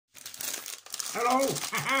Hello,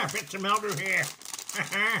 Victor Melville here,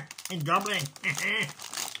 in Dublin.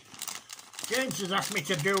 James has asked me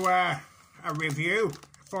to do a review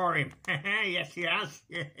for him. Yes, he has.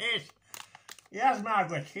 Yes. He has,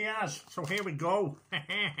 Margaret, he has. So here we go.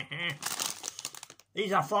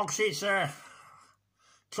 These are Fox's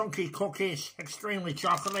Chunky cookies, extremely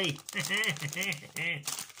chocolatey.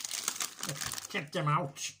 Check them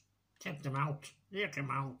out. Check them out. Check them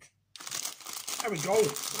out. There we go.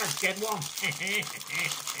 Let's get one.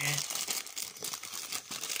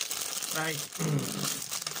 Right.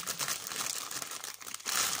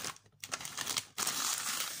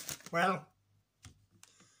 Well,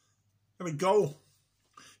 there we go.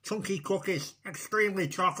 Chunky cookies, extremely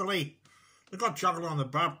chocolatey. They've got chocolate on the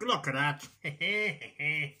top. Look at that.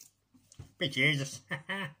 Bit Jesus.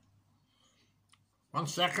 1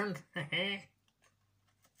 second.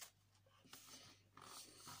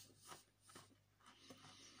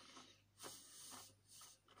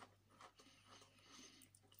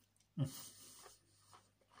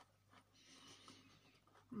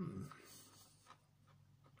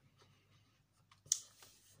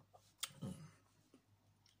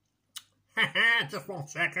 Just 1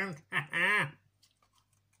 second.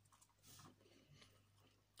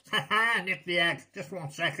 Nip the egg. Just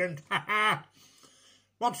 1 second.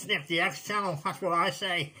 What's Nip the Eggs channel? That's what I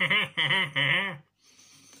say.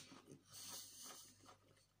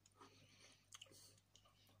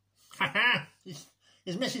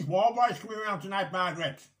 Is Mrs. Walboys coming around tonight,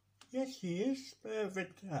 Margaret? Yes, she is.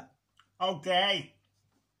 Perfect. Okay.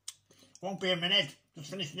 Won't be a minute. Just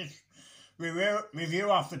finish this review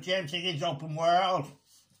off the James Higgins Open World.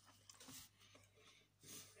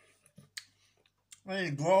 There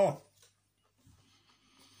you go.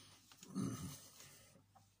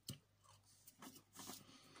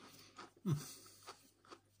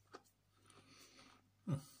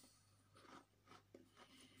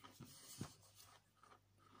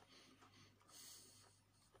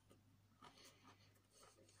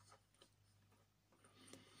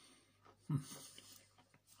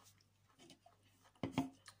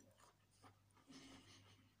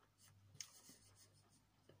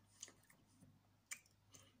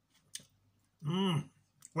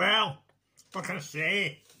 Well, what can I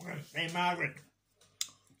say? What can I say, Margaret?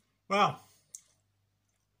 Well,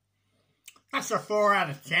 that's a 4 out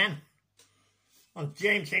of 10 on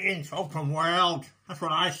James Higgins Open World. That's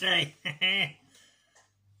what I say.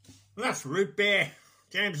 Well, that's root beer.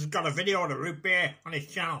 James has got a video of the root beer on his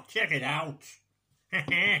channel. Check it out.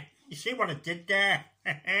 You see what it did there?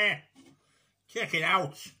 Check it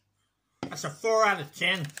out. That's a 4 out of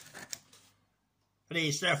 10. For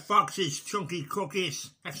these Fox's Chunky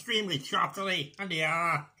cookies. Extremely chocolatey. And they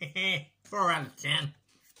are. 4 out of 10.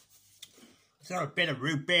 So a bit of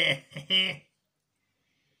root beer.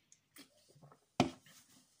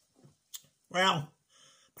 Well,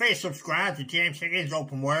 please subscribe to James Higgins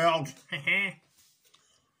Open World.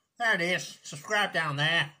 There it is. Subscribe down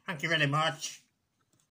there. Thank you very much.